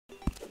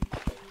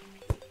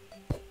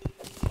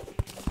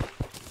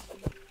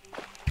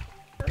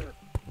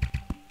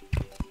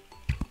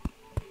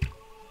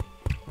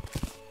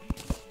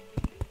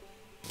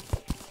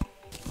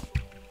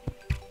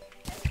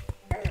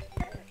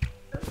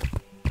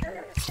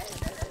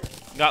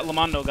Got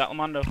Limondo, got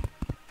Limondo.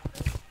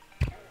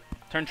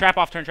 Turn trap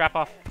off, turn trap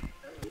off.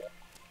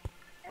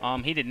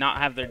 He did not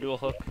have their dual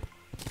hook.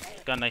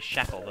 Got a nice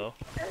shackle though.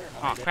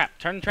 Oh crap,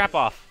 turn the trap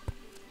off.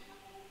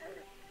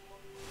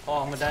 Oh,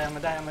 I'm gonna die, I'm gonna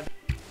die, I'm gonna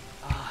die.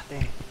 Ah,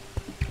 dang.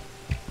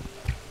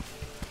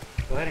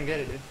 Go ahead and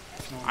get it, dude.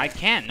 No, I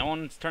can't, no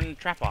one's turning the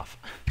trap off.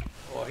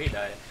 Oh, he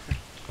died.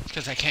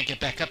 Because I can't get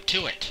back up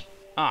to it.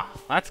 Ah,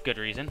 that's good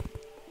reason.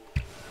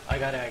 I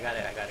got it, I got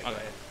it, I got it. Okay. Go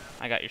ahead.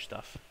 I got your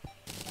stuff.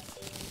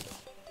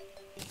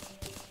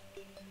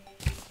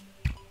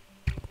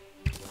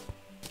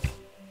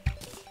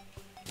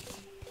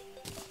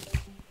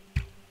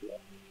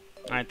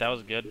 Alright, that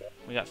was good.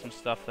 We got some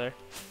stuff there.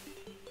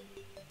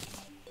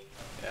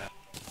 Yeah.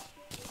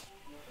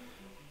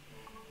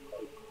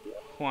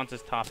 Who wants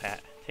his top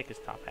hat? Take his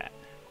top hat.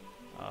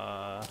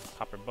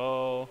 Copper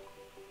bow.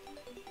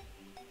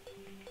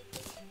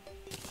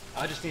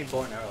 I just need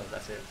bow and arrows,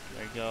 that's it.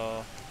 There you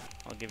go.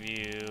 I'll give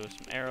you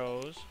some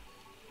arrows.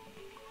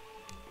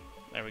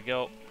 There we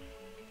go.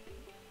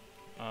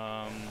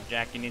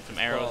 Jack, you need some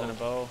arrows and a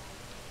bow.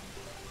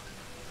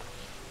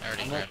 I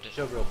already I'm gonna grabbed it.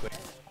 jump real quick.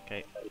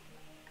 Okay.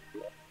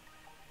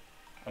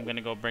 I'm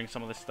gonna go bring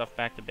some of this stuff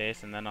back to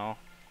base and then I'll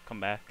come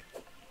back.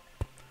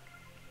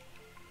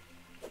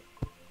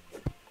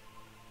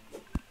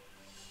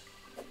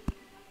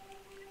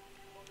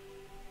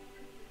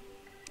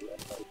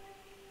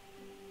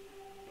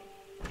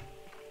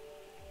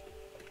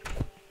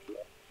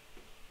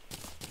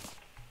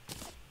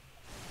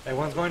 Hey,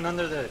 one's going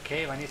under the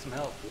cave, I need some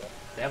help.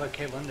 They have a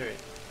cave under it.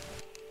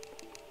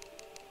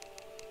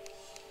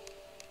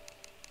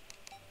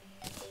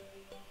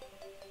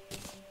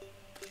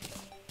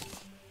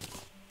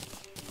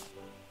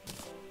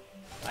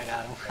 I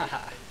got him.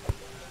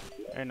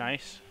 Very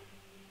nice.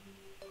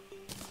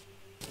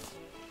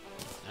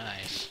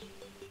 Nice.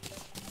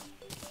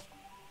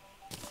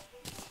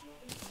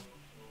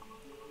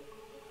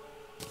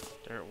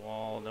 Dirt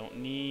wall, don't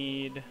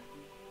need.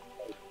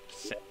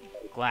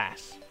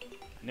 Glass.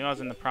 I knew I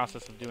was in the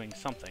process of doing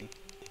something.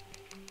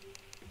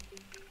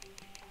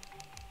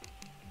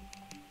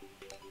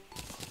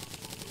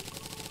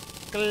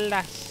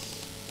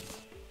 Glass.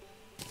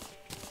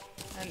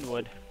 And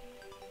wood.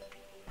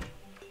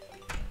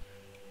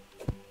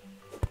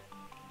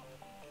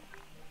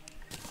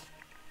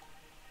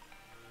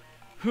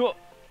 Huh.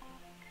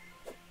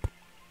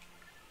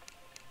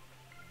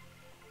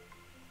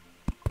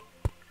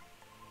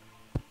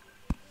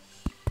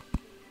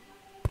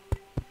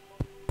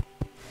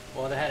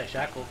 Well, they had a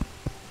shackle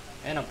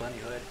and a bunny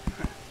hood.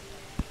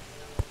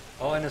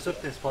 Oh, and a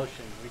swiftness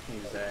potion. We can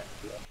use that.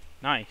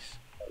 Nice.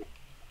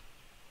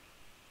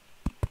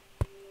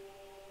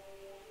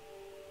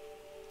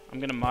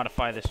 I'm gonna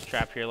modify this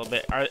trap here a little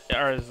bit.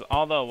 Is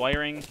all the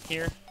wiring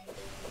here?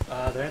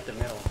 They're at the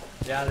middle.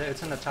 Yeah,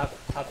 it's in the top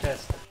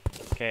test.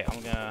 Okay,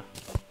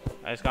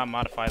 I just gotta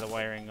modify the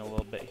wiring a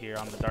little bit here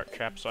on the dart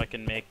trap so I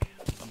can make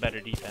a better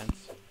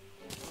defense.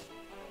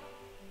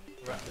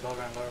 Go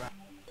around, go around.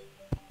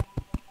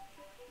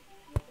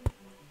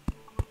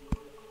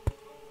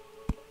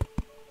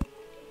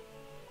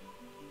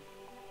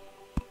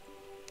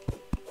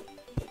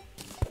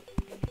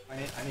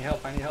 I need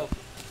help, I need help.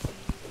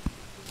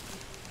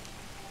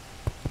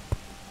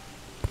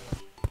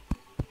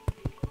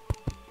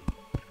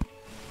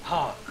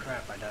 Oh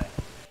crap, I died.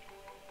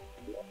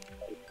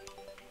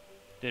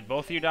 Did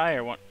both of you die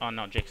or one? Oh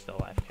no, Jake's still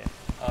alive. Okay.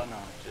 Oh no,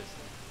 just...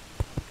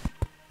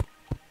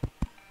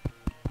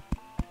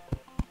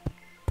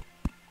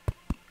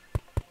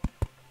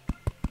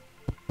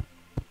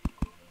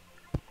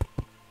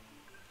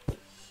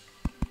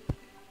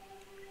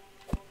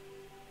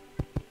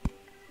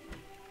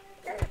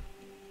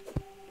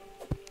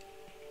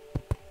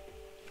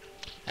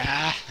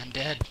 Ah, I'm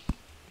dead.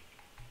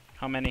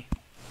 How many?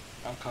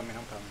 I'm coming,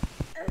 I'm coming.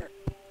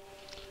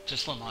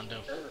 Just Limondo.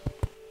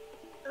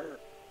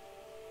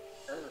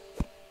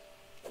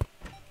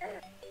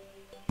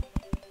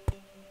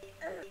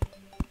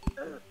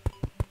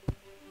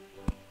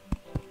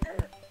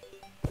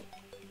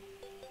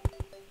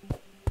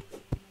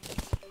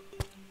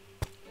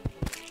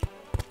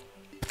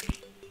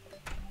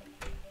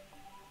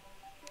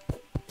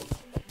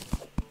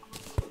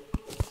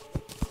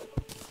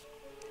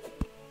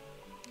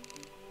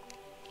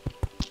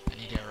 I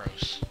need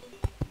arrows.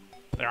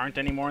 There aren't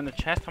any more in the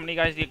chest. How many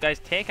guys do you guys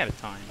take at a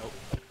time? Nope.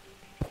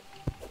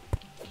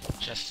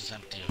 Chest is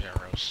empty of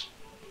arrows.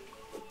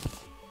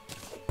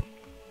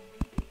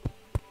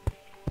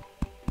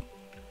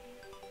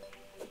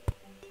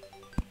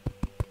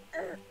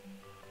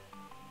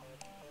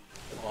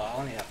 Well, I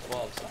only have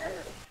 12, so...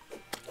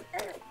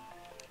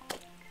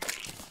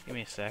 Give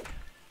me a sec.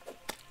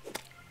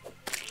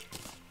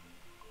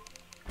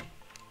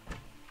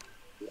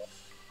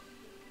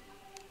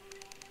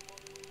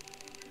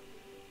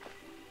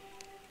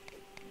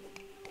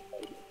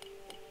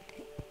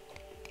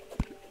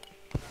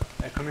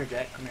 Hey, come here,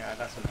 Jack. Come here. I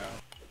got some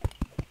arrows.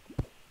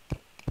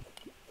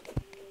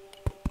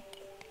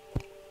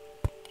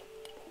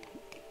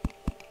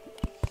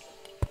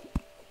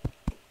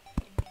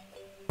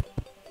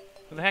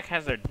 Who the heck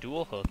has their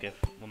dual hook if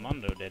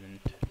Limondo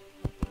didn't?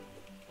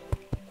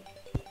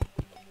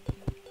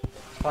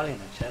 It's probably in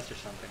the chest or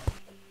something.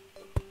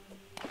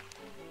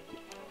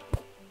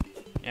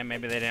 Yeah,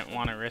 maybe they didn't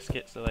want to risk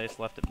it, so they just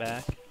left it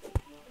back.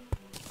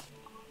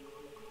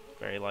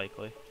 Very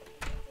likely.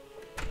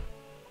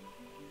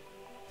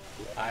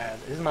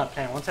 This is my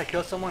plan. Once I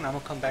kill someone, I'm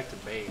gonna come back to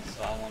base,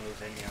 so I won't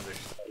lose any others.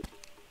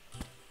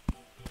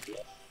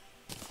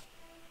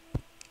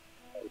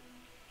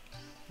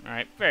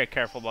 Alright, very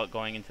careful about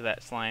going into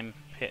that slime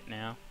pit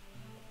now.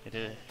 It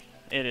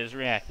is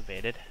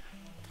reactivated.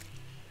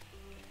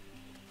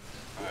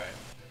 Alright.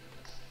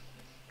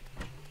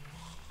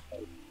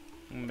 I'm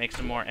gonna make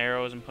some more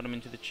arrows and put them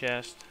into the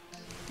chest.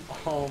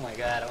 Oh my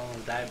god, I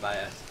almost died by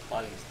a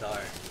falling star.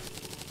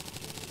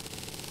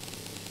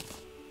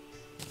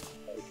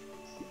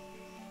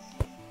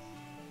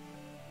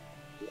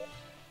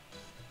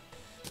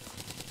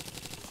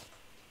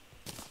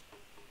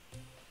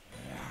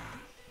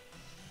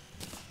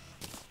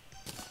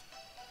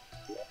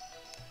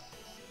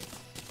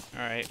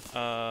 Alright,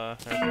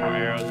 there's more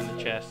arrows in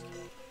the chest.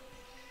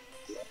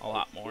 A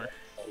lot more.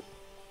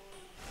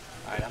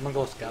 Alright, I'm gonna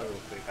go scout real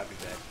quick, I'll be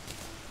back.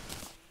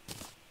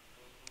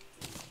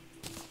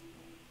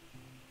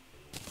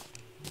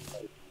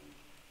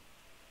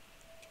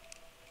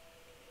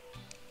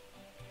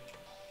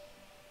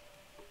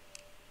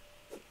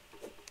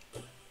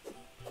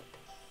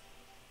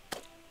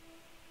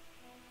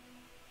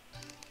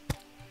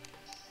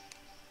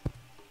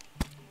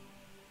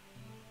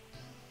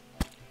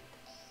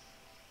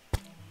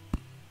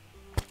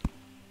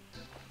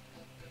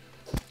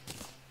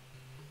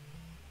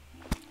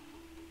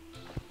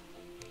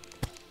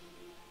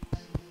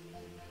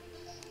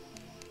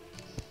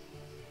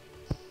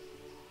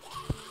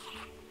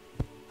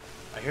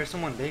 I hear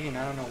someone digging,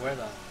 I don't know where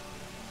though.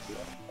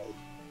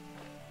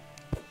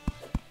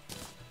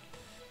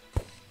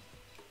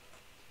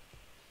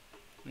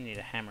 I need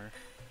a hammer.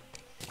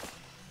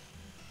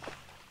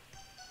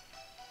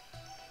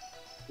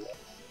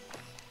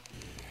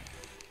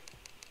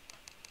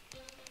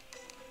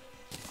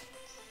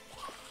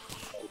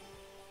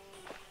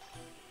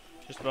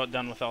 Just about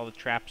done with all the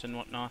traps and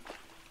whatnot.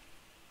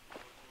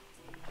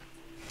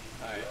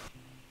 Alright.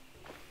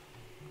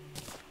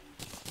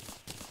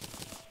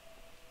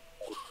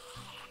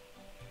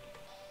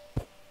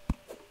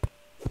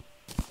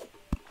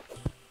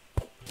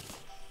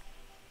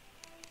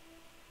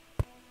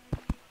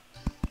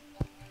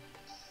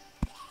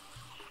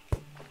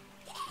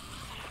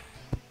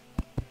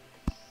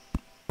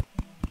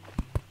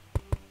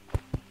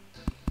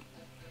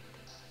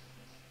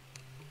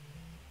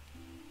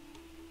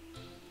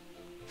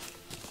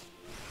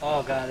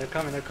 Oh god, they're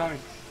coming, they're coming.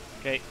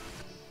 Okay.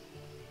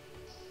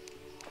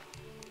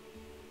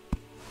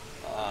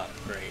 Ah,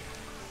 great.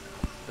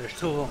 There's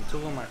two of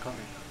them are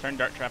coming. Turn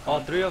dart trap Oh,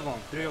 on. three of them.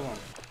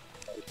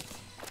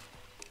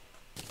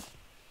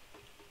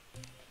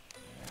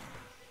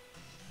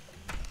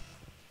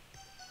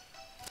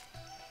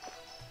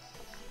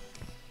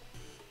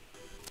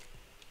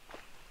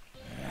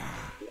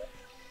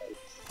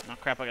 Oh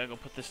crap, I gotta go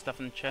put this stuff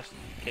in the chest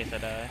in case I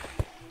die.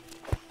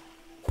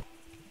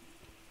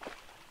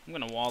 I'm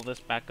gonna wall this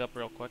back up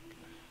real quick.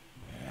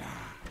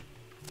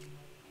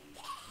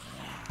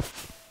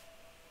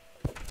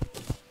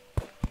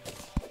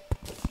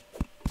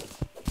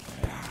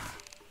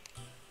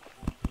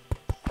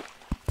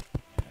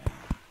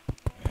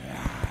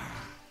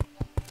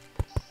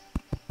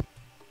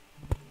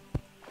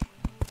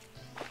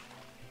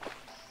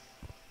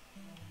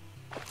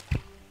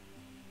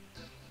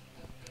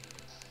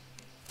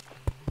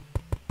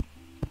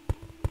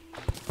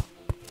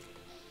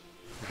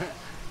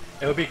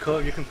 It would be cool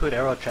if you can put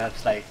arrow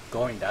traps like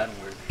going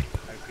downward.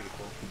 That'd be pretty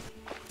cool.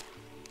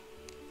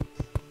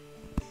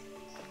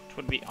 Which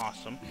would be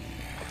awesome.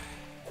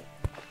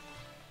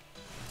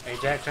 Hey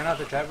Jack, turn off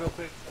the trap real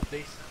quick,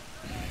 please.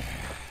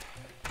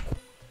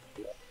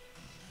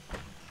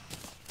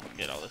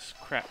 Get all this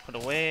crap put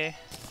away.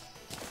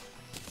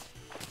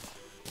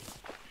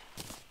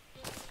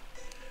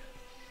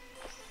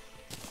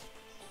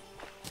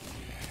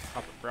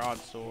 Copper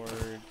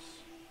broadswords.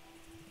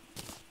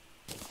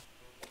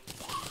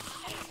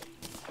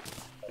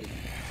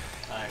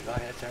 Alright, go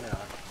ahead, turn it on.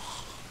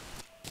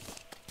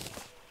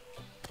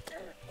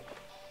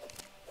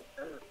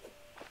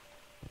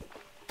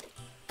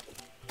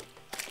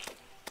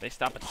 They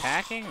stop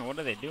attacking, or what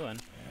are they doing?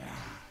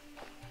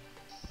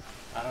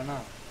 I don't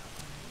know.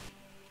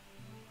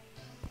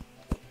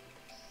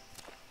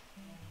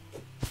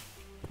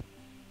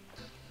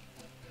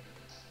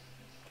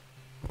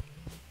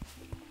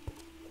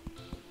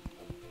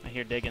 I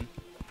hear digging.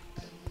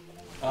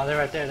 Oh, they're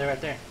right there, they're right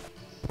there.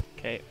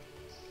 Okay.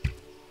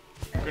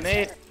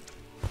 Grenade!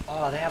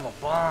 Oh, they have a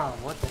bomb.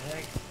 What the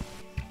heck?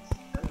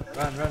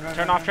 Run, run, run.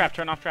 Turn off trap,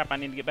 turn off trap. I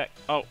need to get back.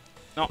 Oh,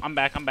 no, I'm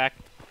back, I'm back.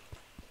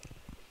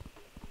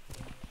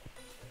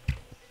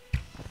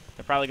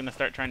 They're probably gonna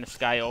start trying to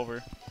sky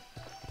over.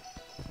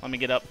 Let me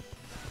get up.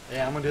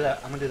 Yeah, I'm gonna do that.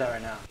 I'm gonna do that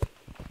right now.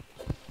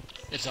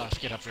 It's off.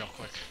 Get up real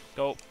quick.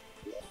 Go.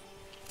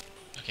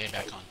 Okay,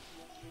 back on.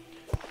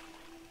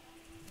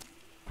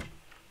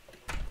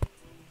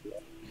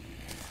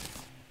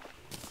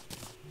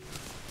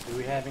 Do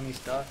we have any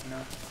stuff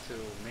enough to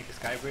make a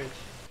sky bridge?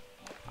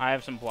 I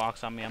have some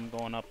blocks on me. I'm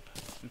going up.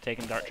 I'm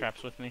taking dart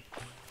traps with me.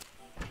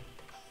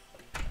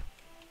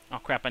 Oh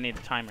crap, I need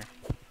a timer.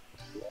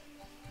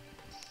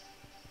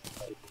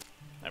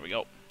 There we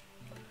go.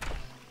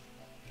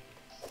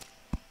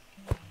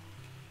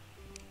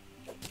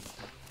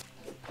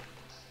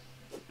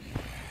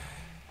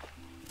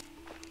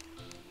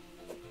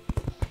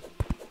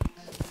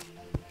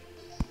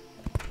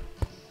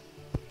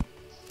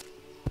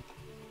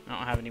 I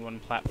don't have any wooden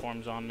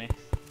platforms on me.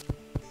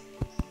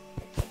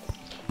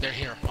 They're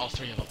here, all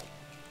three of them.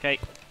 Okay.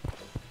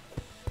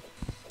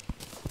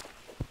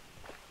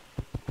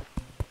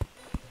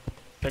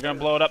 They're gonna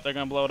blow it up, they're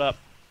gonna blow it up.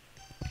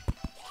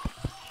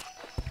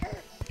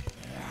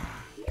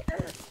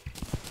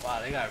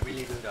 Wow, they got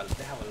really good.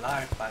 They have a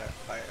lot of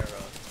fire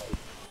arrows.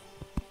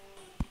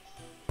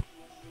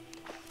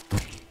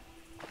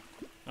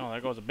 Oh,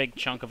 there goes a big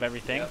chunk of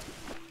everything. Yep.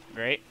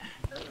 Great.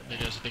 There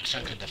goes a big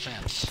chunk of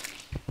defense.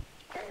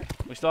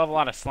 We still have a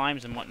lot of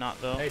slimes and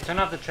whatnot, though. Hey, turn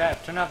off the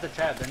trap. Turn off the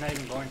trap. They're not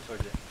even going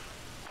towards it.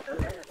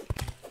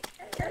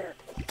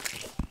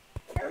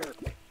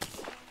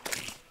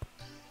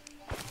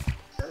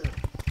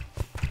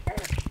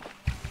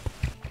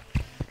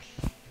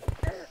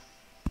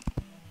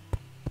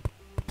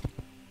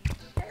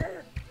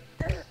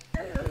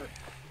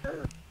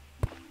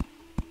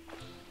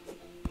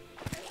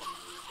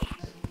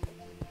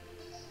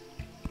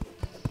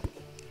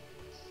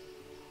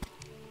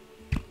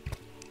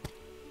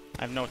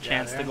 I have no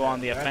chance to go on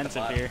the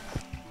offensive here.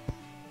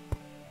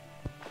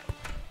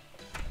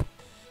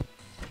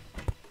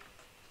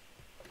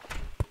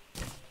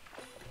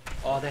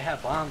 Oh, they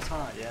have bombs,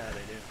 huh? Yeah, they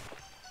do.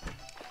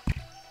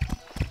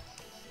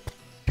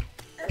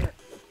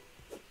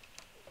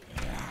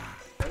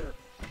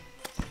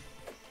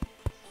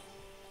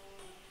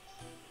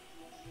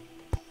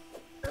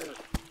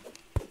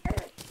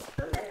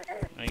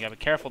 Oh, you gotta be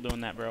careful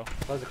doing that, bro.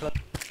 Close it, close.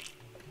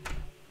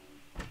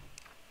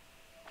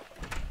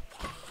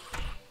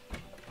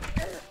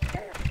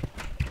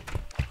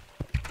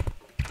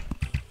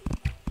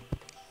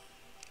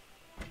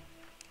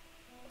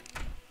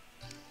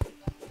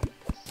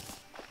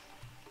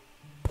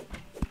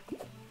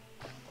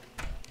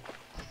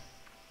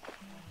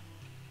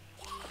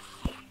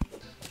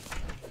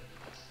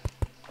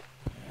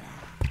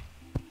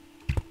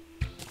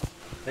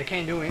 They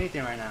can't do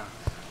anything right now.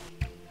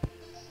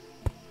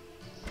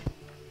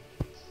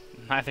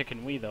 Neither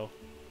can we, though.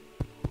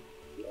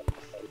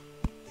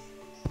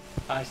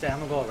 I said I'm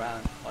gonna go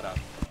around. Hold up.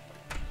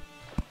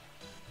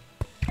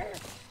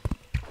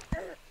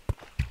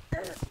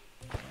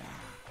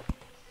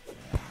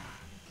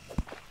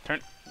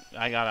 Turn.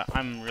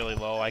 I'm really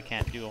low. I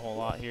can't do a whole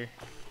lot here.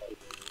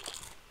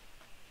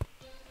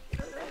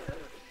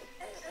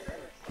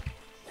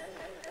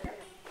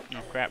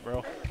 Oh crap,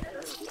 bro.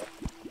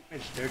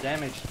 They're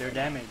damaged. They're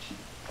damaged.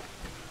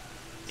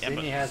 Yeah,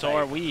 Sydney but has so like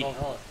are we. 12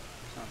 health.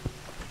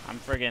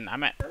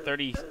 I'm at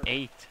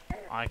 38. Oh,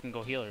 I can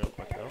go heal real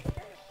quick though.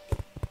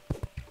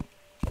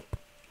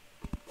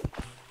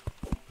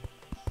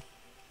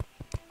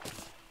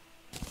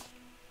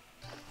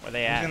 Where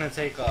they He's at? gonna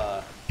take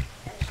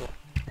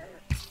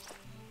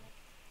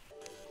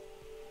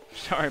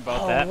Sorry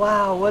about oh that.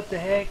 wow, what the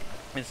heck?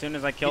 As soon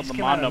as I killed He just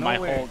came out Limondo, of my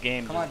nowhere. whole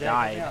game Come on, just Dad,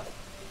 help me died. out.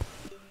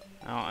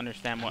 I don't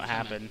understand what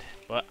happened,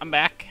 but I'm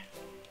back.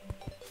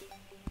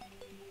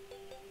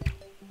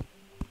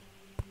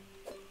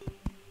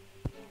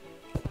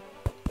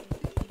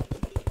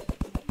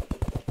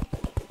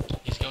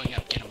 He's going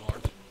up, get him,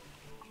 Lord.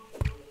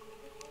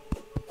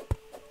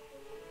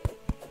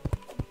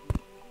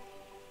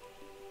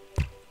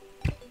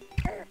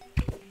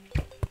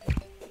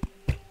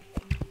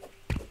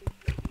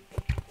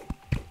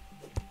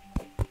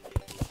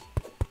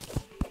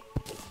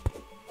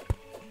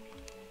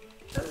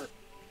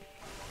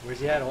 Where's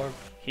he at, Orb?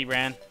 He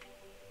ran.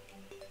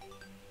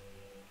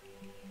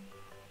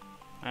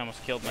 I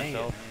almost killed Dang it,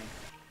 myself. man.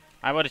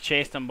 I would have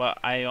chased him, but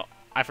I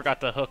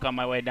forgot to hook on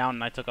my way down,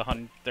 and I took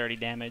 130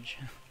 damage.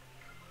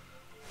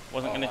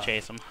 Wasn't gonna wow.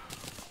 chase him.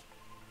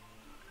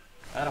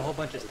 I had a whole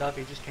bunch of stuff.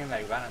 He just came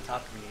like right on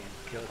top of me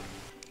and killed me.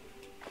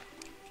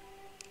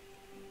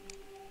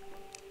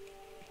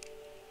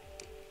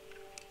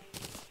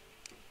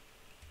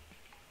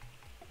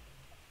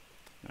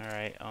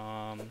 Alright,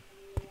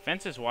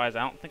 defenses wise,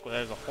 I don't think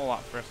there's a whole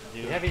lot for us to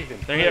do. We haven't even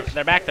They're here, pushed.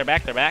 they're back, they're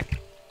back, they're back.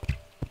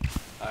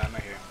 Alright, I'm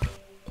right here.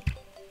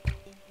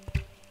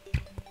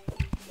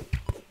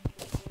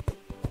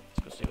 Let's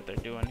go see what they're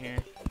doing here.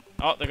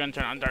 Oh, they're gonna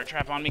turn on dart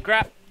trap on me.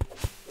 Crap!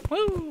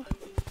 Woo!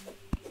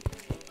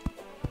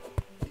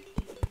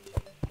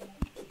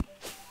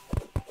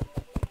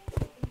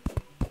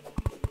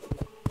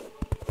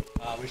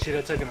 We should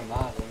have taken him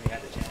off when we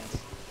had the chance.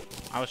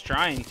 I was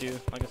trying to,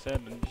 like I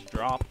said, and just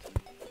dropped.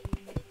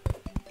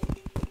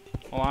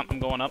 Hold on, I'm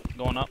going up,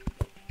 going up.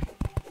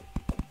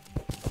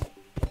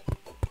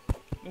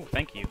 Ooh,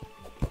 thank you.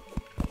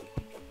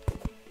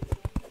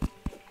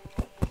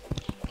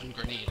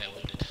 me that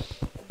looted.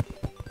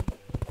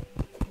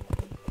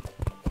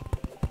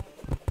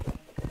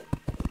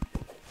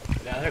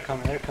 Yeah, they're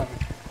coming, they're coming.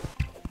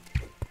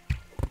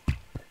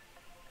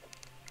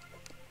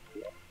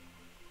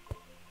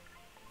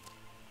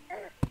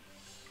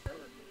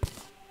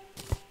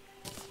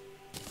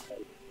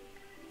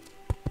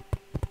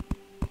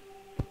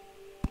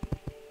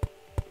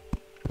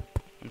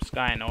 I'm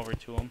skying over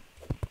to him.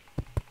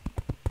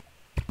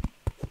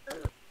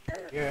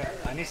 Here,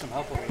 I need some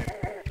help over here.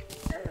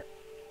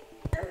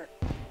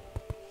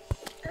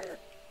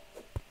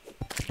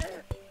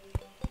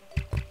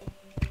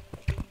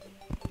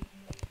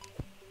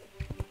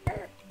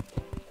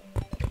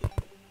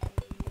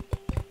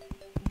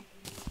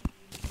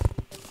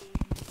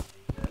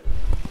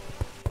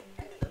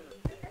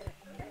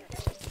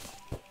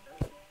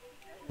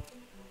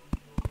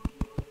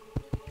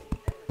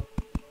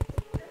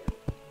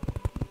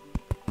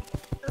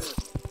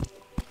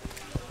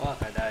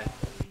 Fuck, I died.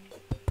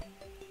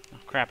 Oh,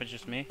 crap, it's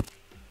just me.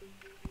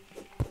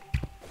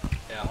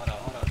 Yeah, hold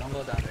on, don't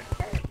go down there.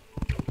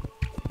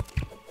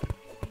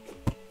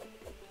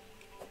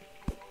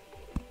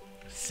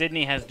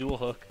 Sydney has dual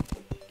hook.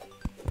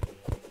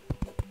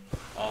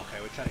 Oh,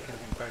 okay, we're trying to kill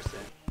him first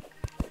then.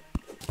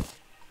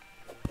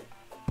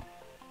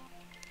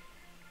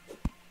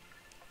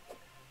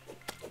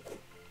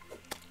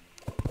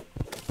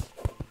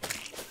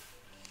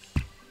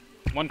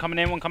 One coming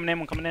in, one coming in,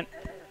 one coming in.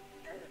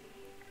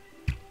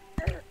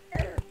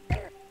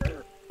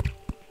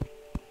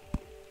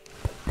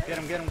 Get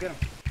him, get him, get him.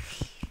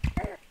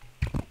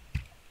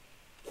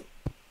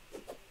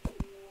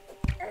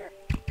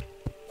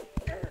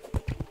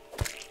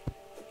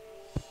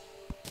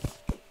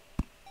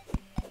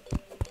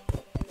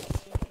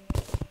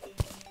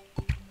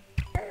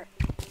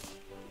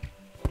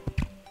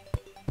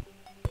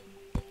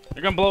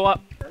 They're gonna blow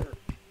up.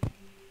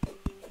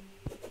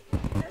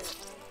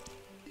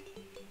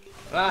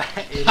 Ah,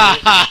 idiot.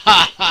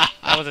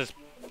 That was his.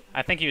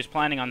 I think he was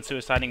planning on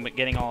suiciding, but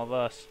getting all of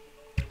us.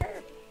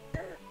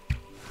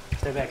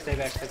 Stay back, stay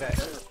back, stay back.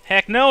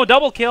 Heck no!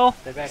 Double kill.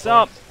 Stay back. What's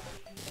up?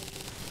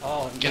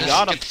 Oh, Get,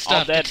 got us, him. get the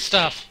All stuff, dead. get the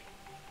stuff.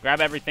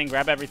 Grab everything.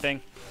 Grab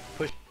everything.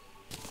 Push.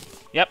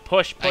 Yep.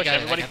 Push. I Push. got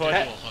it, Everybody I got push.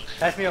 the dual hook.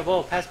 Pass me a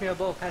bow, pass me a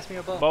bow, pass me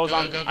a bow. Bow's Go,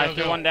 on. go, I go,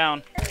 threw go. one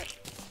down.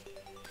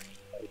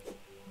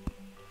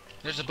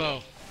 There's a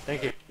bow.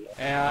 Thank you.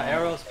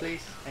 Arrows,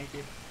 please. Thank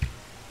you.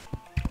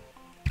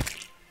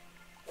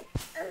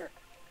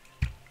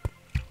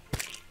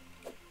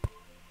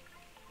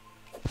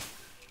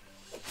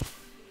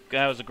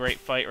 That was a great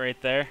fight right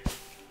there.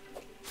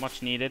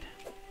 Much needed.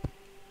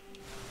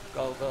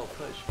 Go, go,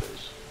 push,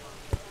 push.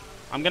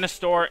 I'm gonna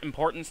store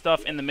important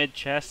stuff in the mid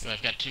chest. So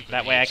I've got 2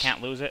 That way I grenades.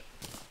 can't lose it.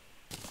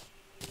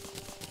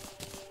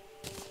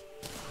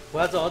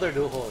 Where's the other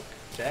dual hook?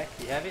 Jack,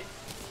 you have it?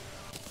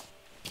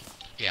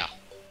 Yeah.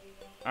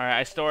 Alright,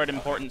 I stored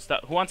important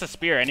stuff. Who wants a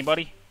spear?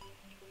 Anybody?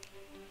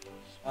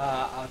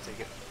 I'll take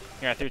it.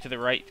 Here, I threw it to the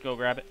right. Go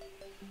grab it.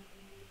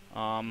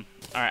 Alright,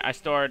 I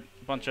stored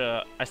a bunch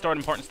of... I stored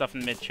important stuff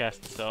in the mid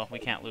chest, so we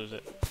can't lose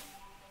it.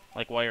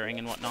 Like wiring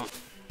and whatnot.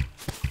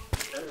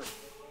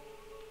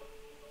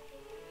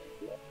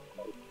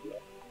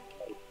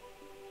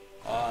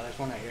 There's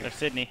one right here. There's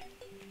Sydney.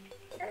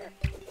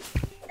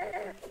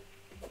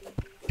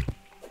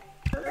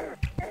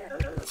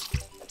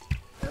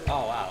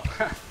 Oh, wow.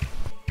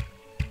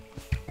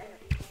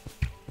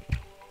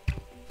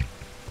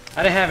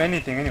 I didn't have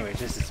anything anyway,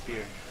 just a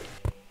spear.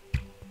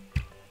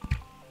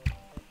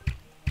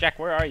 Jack,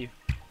 where are you?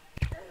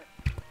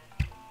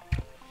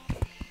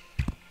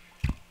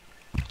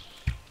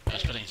 I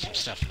was putting some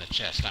stuff in the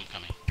chest. I'm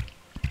coming.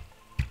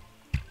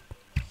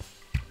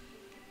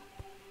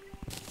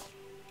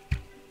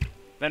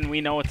 Then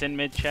we know it's in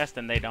mid chest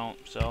and they don't,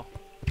 so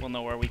we'll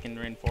know where we can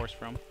reinforce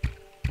from.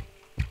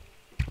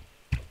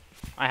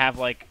 I have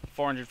like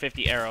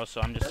 450 arrows,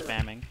 so I'm just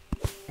spamming.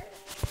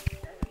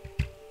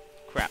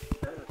 Crap.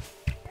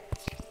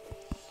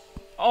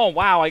 Oh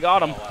wow, I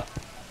got him. Oh, wow.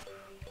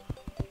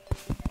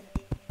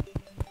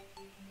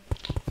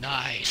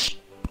 Nice.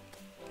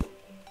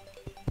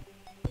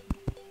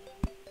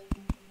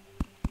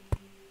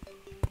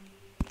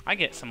 I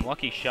get some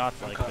lucky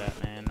shots like Okay.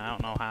 that, man. I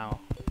don't know how.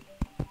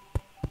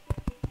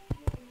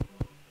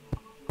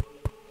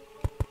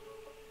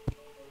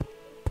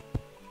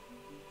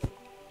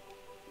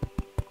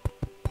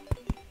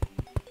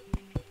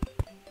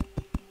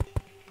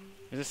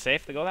 Is it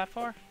safe to go that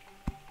far?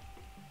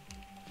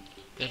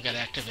 They've got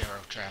active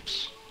arrow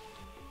traps.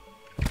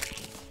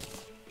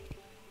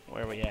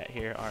 Where are we at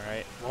here?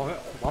 Alright.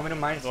 Want me to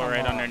mine Go some,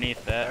 right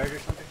underneath that. bird or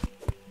something?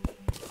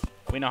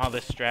 We know how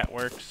this strat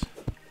works.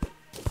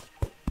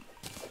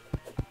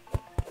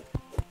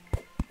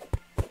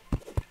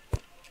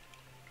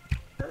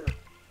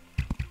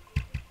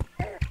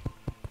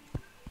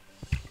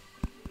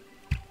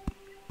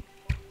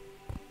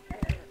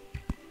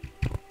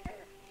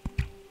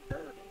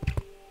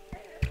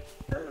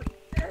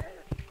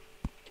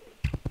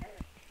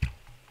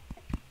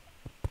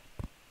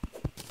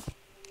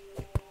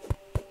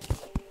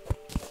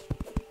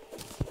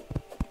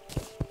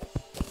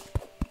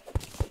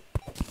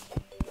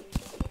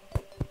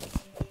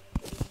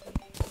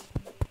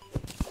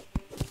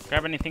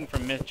 Grab anything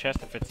from mid chest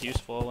if it's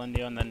useful,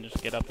 Indio, and then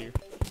just get up here.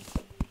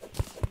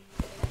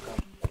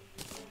 Okay.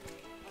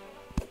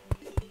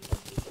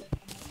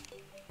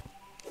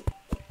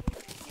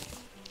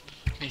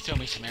 Can you throw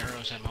me some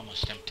arrows? I'm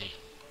almost empty.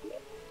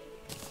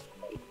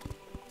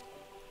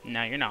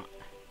 No, you're not.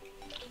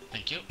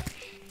 Thank you.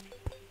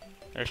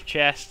 There's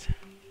chest.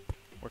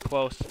 We're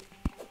close.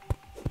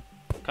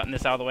 Cutting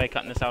this out of the way,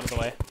 cutting this out of the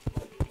way.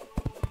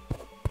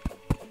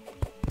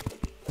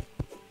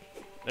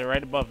 They're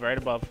right above, right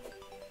above.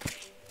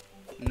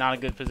 Not a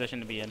good position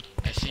to be in.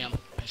 I see him.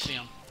 I see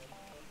him.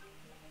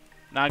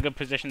 Not a good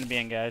position to be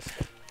in, guys.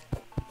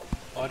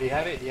 Oh, do you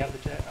have it? Do you have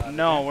the jet?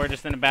 No, we're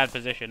just in a bad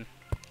position.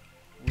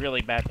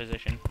 Really bad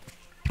position.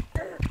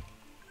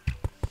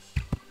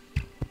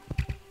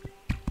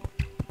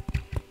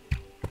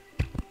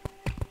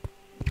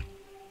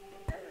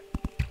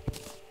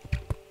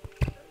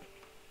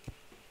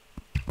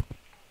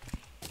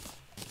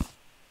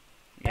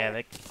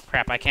 Yeah,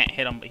 crap, I can't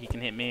hit him, but he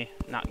can hit me.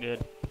 Not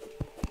good.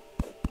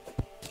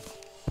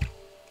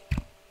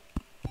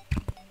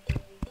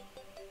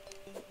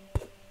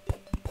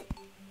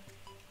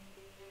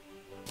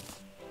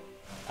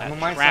 I'm gonna That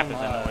mine trap some,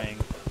 is annoying.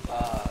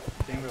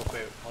 thing real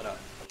quick. Hold up.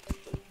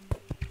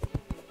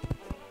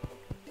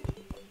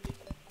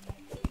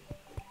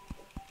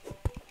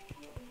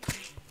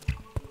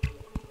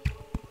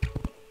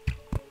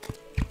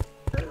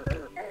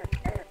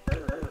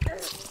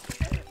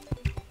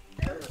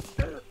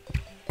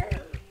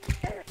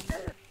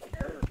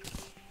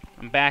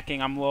 I'm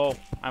backing, I'm low.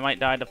 I might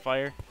die to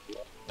fire.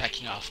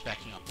 Backing off,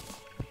 backing up.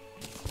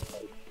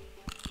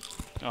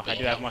 Oh, I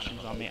do have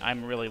mushrooms on me.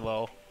 I'm really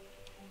low.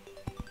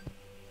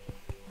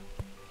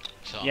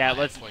 So Yeah, I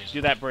let's have poison.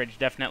 do that bridge.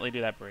 Definitely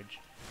do that bridge.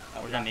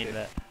 Oh, We're gonna need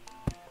that.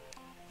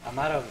 I'm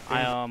out of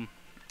things.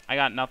 I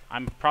got nothing.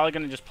 I'm probably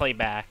gonna just play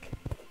back.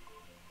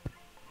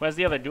 Who has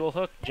the other dual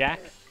hook? Jack?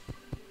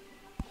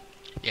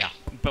 Yeah.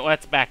 But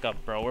let's back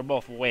up, bro. We're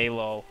both way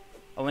low.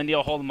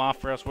 Alindio, hold them off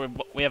for us.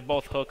 We have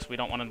both hooks. We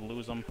don't want to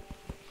lose them.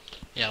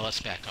 Yeah,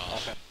 let's back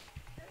off.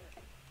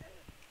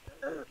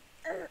 Okay.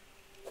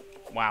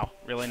 Wow,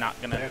 really not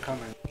They're gonna.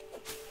 coming.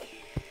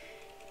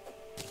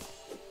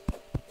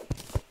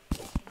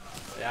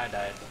 Yeah, I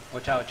died.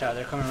 Watch out, watch out.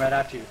 They're coming right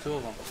after you. Two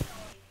of them.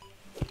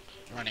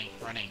 Running,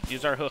 running.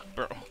 Use our hook,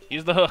 bro.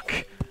 Use the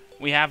hook.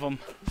 We have them.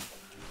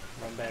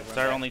 Run back, It's run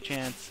our back. only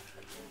chance.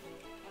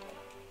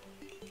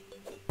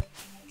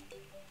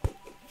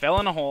 Fell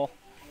in a hole.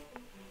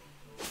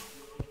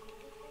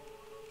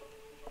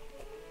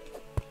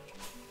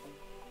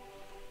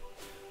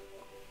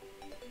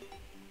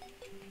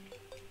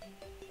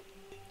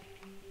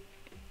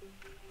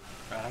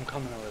 Alright, I'm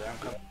coming over there. I'm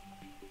coming.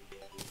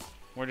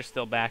 We're just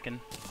still backing.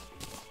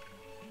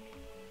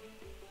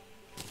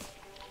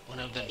 One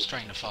of them's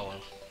trying to follow.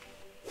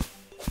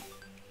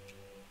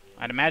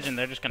 I'd imagine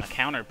they're just gonna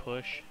counter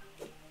push.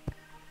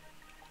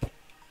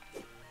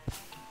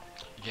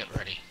 Get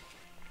ready.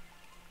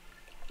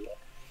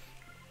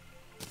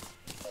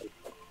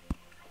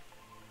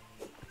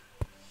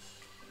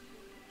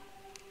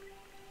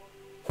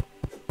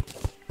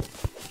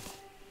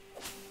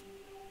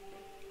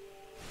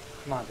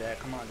 Come on, Jack.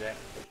 Come on, Jack.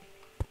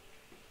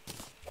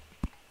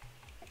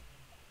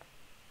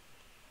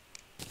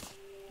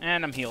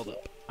 And I'm healed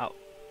up.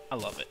 I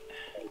love it.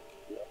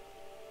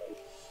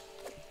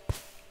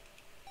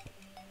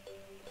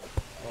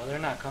 Well, they're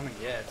not coming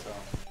yet, so.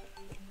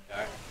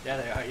 Alright. Yeah,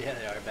 they are. Yeah,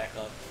 they are. Back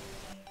up.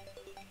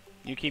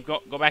 You keep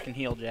go back and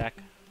heal, Jack.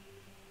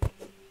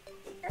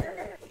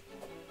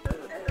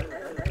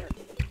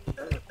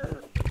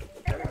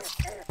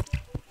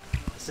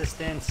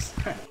 Assistance.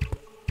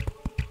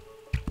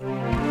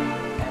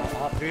 Oh,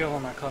 all three of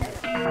them are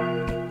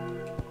coming.